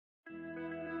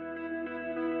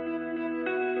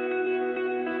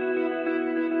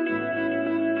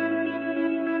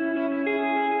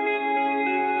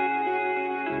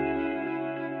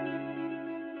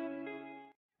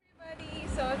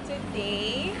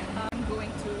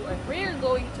we're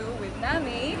going to with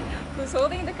Nami, who's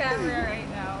holding the camera right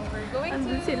now. We're going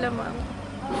to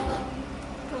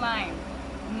climb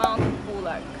Mount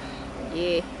Pulag.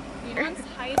 Yeah. Yunan's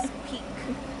highest peak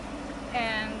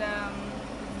and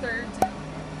third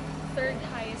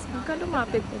highest mountain.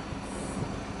 Lumapit eh.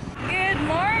 Good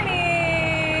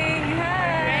morning!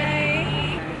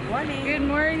 Hi! Morning. Good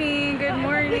morning! Good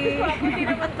morning!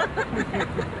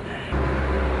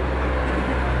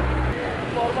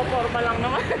 Forma lang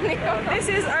naman. This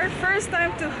is our first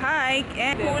time to hike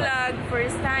and Pulag.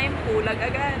 First time, Pulag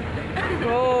agad.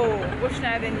 Go! Push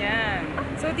natin yan.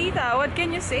 So tita, what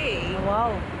can you say?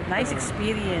 Wow, nice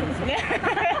experience.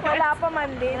 Wala pa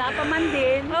man din.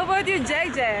 How about you,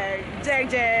 Jag Jag? Jag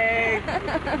Jag!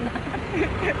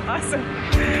 Awesome!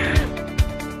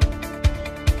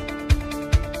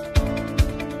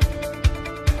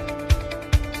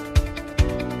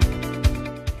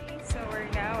 So we're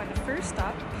now at the first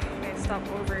stop. May stop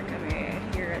over kami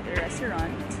here at the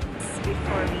restaurant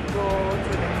before we go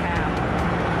to the camp.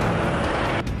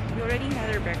 We already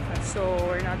had our breakfast, so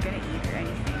we're not gonna eat or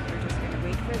anything. We're just gonna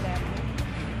wait for them.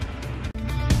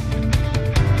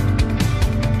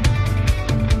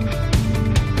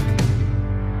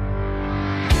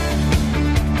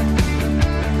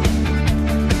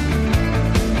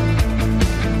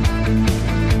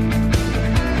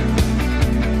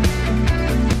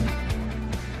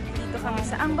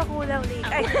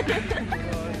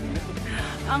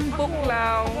 Ang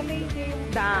Buklaw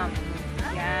Dam.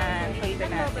 Yan, kita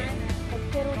natin.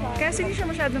 Kasi hindi siya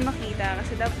masyadong makita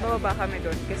kasi dapat bababa kami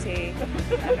doon kasi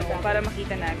para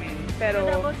makita namin.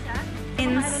 Pero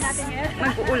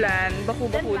nag-uulan,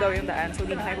 baku-baku daw yung daan, so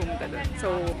hindi na kayo pumunta doon. So,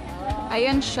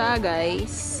 ayan siya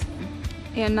guys.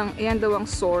 Ayan daw ang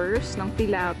source ng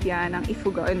tilapia, ng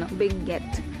Ifugao, ng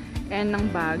Benguet, and ng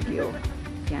Baguio.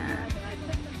 Yan.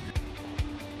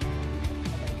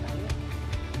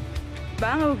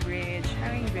 Bangaw Bridge.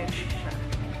 Having bridge siya.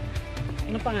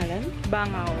 Ano pangalan?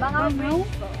 Bangaw. Bangaw?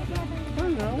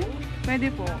 Bangaw?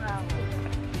 Pwede po.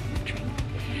 Try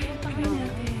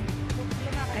natin.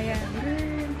 Ayan.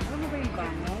 Ano ba yung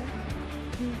bangaw?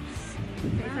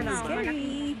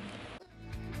 Scary.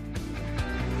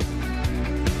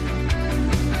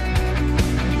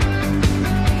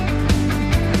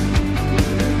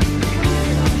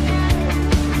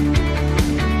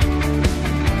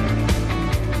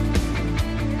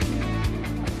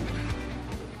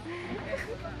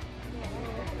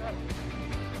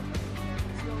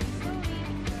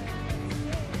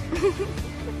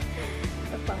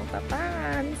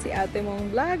 Tapang-tapangan. Si ate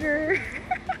mong vlogger.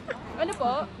 Ano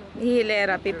po?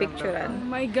 Hilera, Oh pipicturean.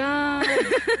 my God!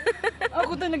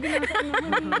 Ako talaga nasa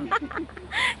naman.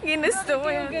 Ginusto mo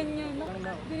Kaya yun. ganyan.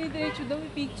 Dinidiretso daw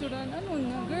i-picturean. Ano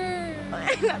na, girl?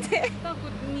 Ay, natin.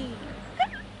 Takot ni.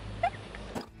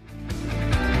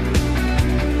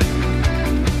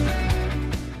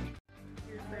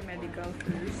 Here for medical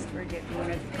first. We're getting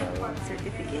medical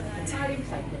certificate. Hi.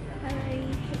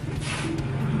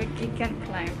 But you can't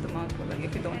climb to Mount Pulag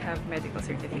if you don't have medical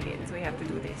certificate. So we have to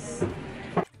do this.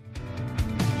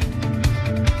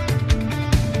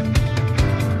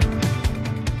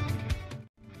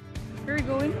 Where are we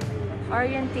going?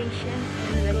 Orientation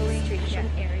and registration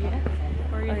area.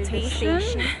 Orientation,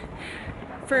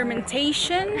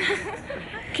 fermentation,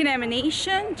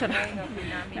 contamination.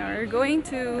 Now we're going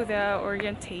to the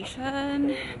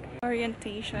orientation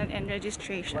and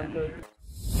registration.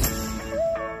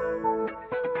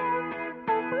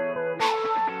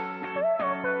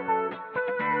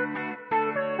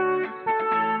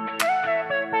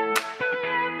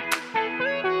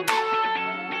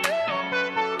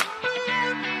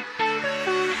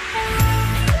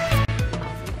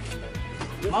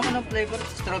 Ma'am, anong flavor?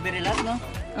 Strawberry lahat, no?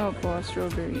 Opo,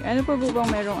 strawberry. Ano pa po bang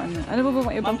merong ano? Ano pa po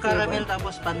bang ibang Ma'am, caramel flavor?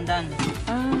 tapos pandan.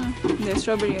 Ah, hindi.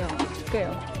 Strawberry ako.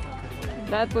 Kayo.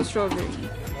 Lahat po strawberry.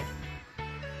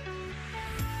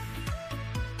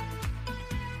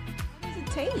 How does it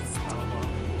taste?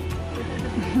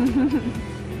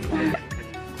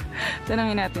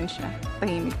 Tanungin natin siya.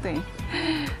 Tahimik to eh.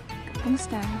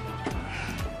 Kamusta?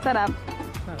 Sarap.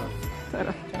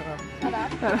 Sarap.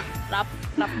 Sarap.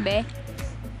 Rap be.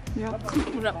 Yuck.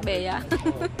 Rap be ya.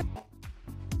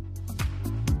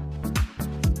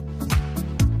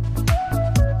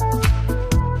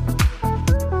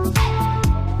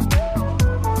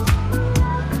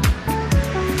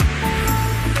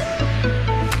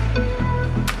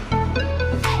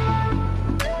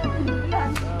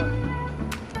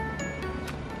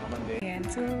 And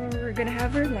so we're gonna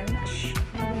have our lunch.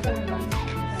 I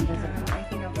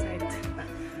think outside.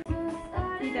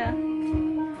 Tita.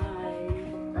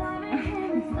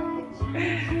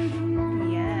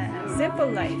 Yes.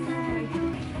 Simple life.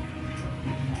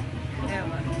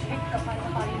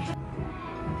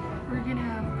 We're gonna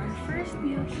have our first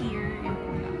meal here in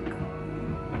Pulag.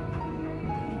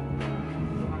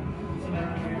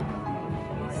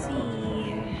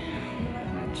 See, I'm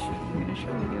gonna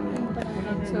show you.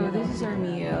 So this is our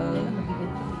meal.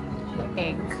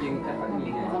 Egg,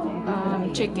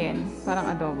 chicken,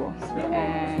 parang adobo,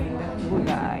 and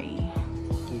gulay.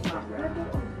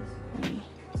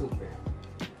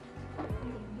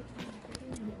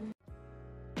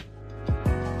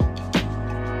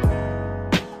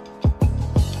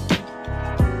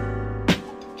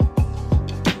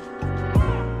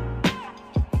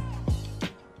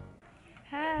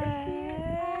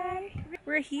 Hi!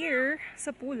 We're here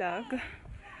sa Pulag.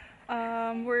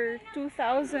 We're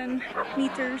 2,000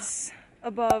 meters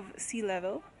above sea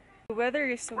level. The weather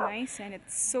is so nice and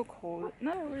it's so cold.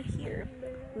 Now we're here,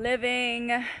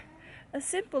 living a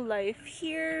simple life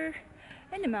here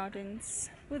in the mountains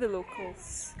with the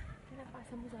locals.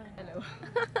 Hello.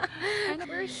 And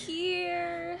we're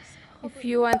here. If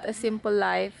you want a simple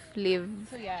life, live.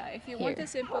 So yeah, if you want a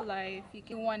simple life,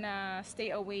 you wanna stay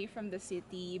away from the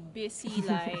city, busy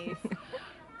life,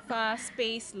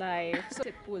 fast-paced life. So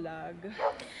Pulag.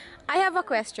 I have a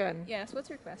question. Yes, what's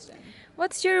your question?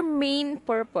 What's your main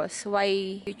purpose?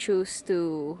 Why you choose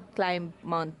to climb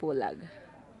Mount Pulag?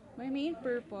 My main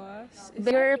purpose is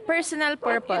Your personal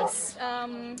purpose.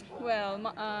 climbing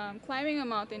a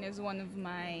mountain is one of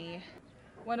my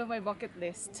bucket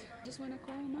list. I just want to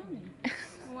climb a mountain.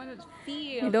 I want to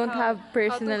feel. You don't have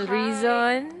personal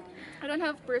reason. I don't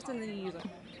have personal reason.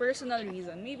 Personal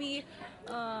reason. Maybe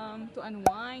to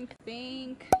unwind,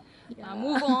 think,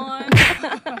 move on.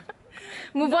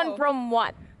 Move on from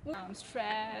what?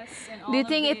 Stress and all Do you of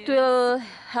think it this. will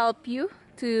help you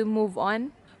to move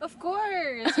on? Of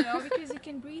course, because you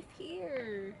can breathe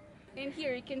here. And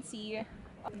here you can see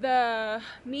the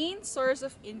main source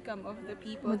of income of the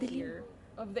people here,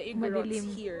 of the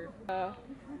Igorots here.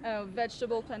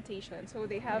 Vegetable plantation. So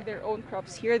they have their own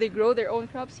crops here. They grow their own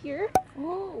crops here.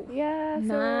 Oh, Yeah,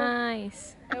 so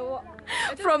nice. I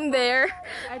just From there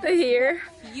I to just here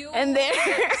you and there.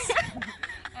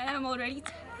 and I'm already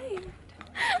tired.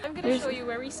 I'm gonna show you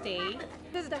where we stay.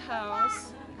 This is the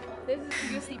house. This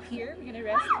is you sleep here. We're gonna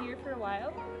rest here for a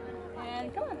while.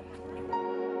 And come on.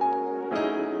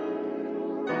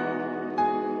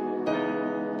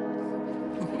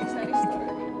 Exciting story.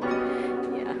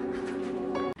 Yeah.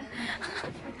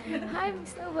 Hi,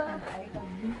 Miss Nova.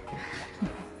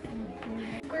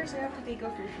 First, you have to take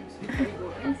off your shoes before you go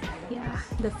in. Yeah,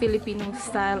 the Filipino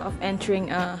style of entering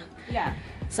Yeah.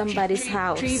 somebody's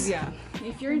house. Trivia.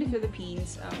 If you're in the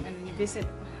Philippines and you visit a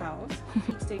house,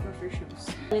 please take off your shoes.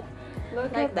 Look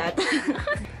Like at that.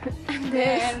 And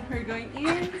then we're going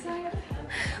inside.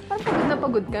 Parang pagod na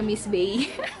pagod ka, Miss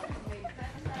Bay.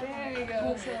 There you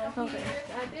go. So, Okay.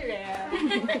 Ate Rhea.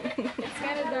 It's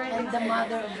kind of dark. I'm the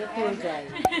mother of the tour guide.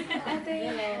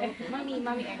 Ate. Mommy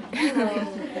Eng. Hello.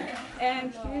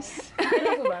 And here's,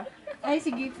 hello po ba? Ay,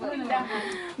 sige po.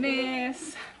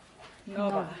 Miss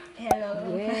Nova. Hello.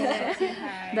 Yes.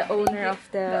 Hi. The owner of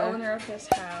The the owner of this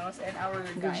house and our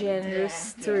guide.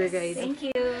 generous tour guide. Thank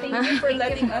you for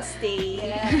letting us stay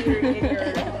here in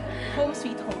your home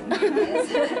sweet home.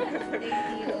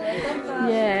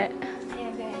 Yeah.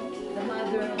 The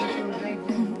mother of the tour guide.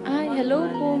 Ay, hello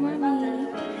po, mami.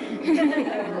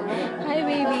 Hi,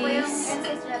 babies.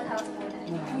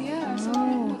 Oh yeah, so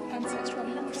ancestral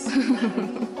house.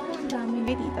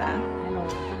 Dami tita.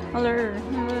 Hello.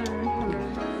 Hello.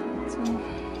 So,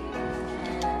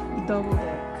 double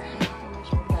deck.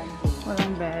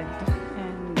 Walang bed.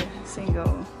 And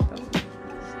single double deck.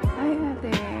 Hi,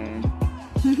 ate.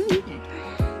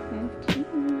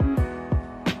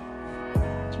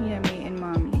 GMA and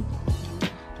mommy.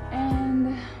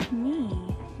 And me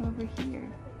over here.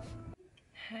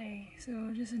 Hi, so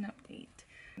just an update.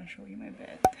 I'm gonna show you my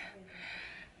bed.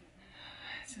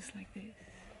 It's just like this.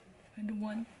 And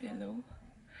one pillow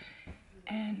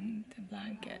and a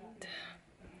blanket.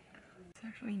 It's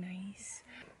actually nice,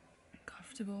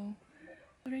 comfortable.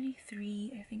 Already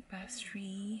 3, I think past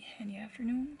 3 in the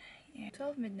afternoon. Yeah.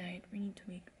 12 midnight. We need to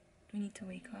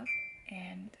wake up,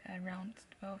 and around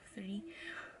 12:30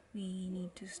 we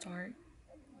need to start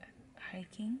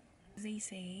hiking. They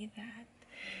say that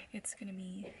it's gonna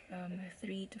be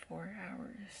 3 to 4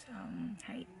 hours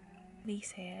hike. They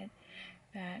said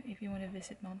that if you want to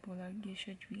visit Mount Pulag, you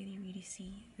should really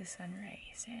see the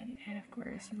sunrise, and of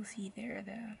course you'll see there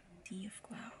the sea of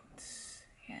clouds.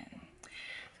 And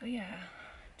so yeah,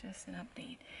 just an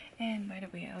update. And by the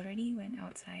way, I already went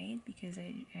outside because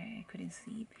I couldn't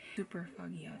sleep. Super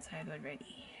foggy outside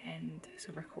already and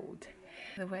super cold.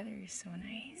 The weather is so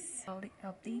nice. I'll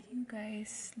update you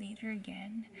guys later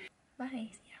again. Bye.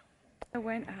 Yeah. I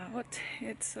went out.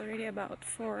 It's already about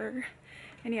 4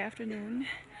 in the afternoon.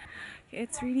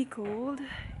 It's really cold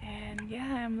and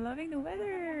yeah, I'm loving the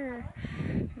weather.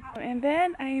 And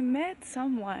then I met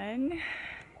someone.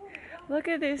 Look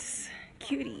at this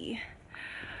cutie.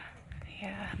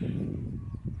 Yeah.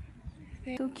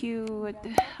 So cute.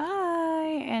 Hi,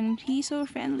 and he's so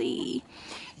friendly.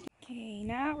 Okay,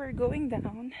 now we're going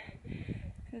down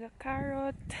to the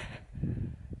carrots.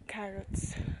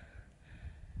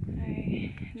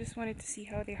 I just wanted to see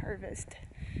how they harvest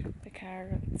the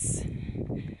carrots.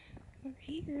 Over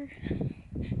here.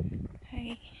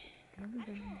 Hi.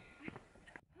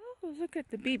 Oh, look at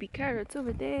the baby carrots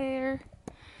over there.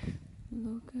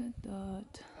 Look at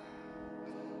that.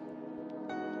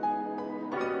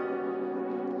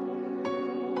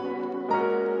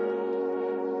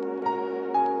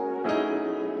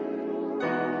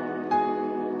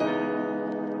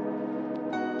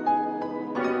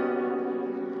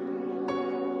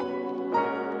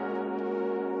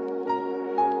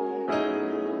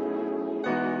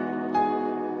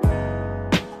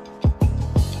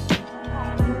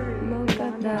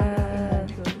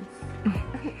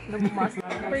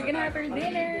 We're gonna have our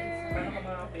dinner.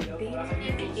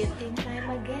 Eating time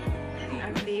again.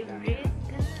 Our favorite.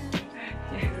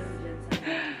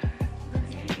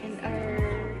 And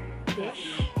our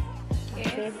dish.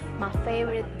 Yes. My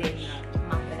favorite dish.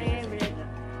 My favorite.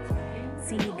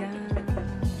 Sinigang.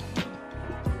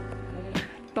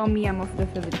 Tom Yum of the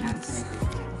Philippines.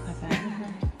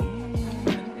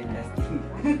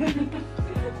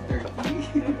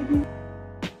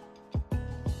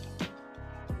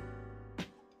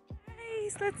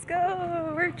 Let's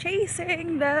go! We're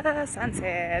chasing the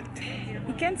sunset.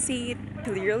 You can't see it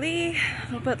clearly,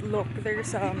 but look,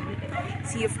 there's a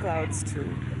sea of clouds too.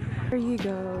 There you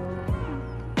go.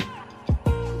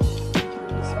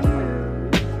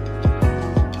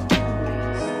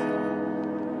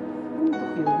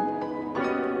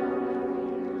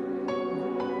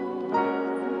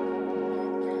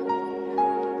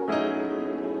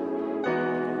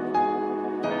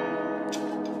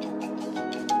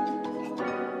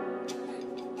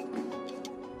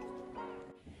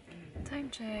 Time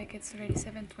check, it's already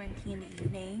 7:20 in the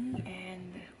evening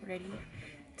and we're ready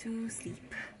to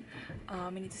sleep.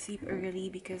 We need to sleep early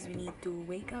because we need to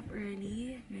wake up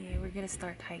early. We're gonna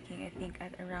start hiking I think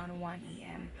at around 1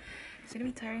 a.m. It's gonna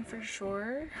be tiring for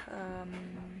sure.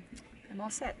 I'm all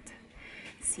set.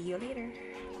 See you later.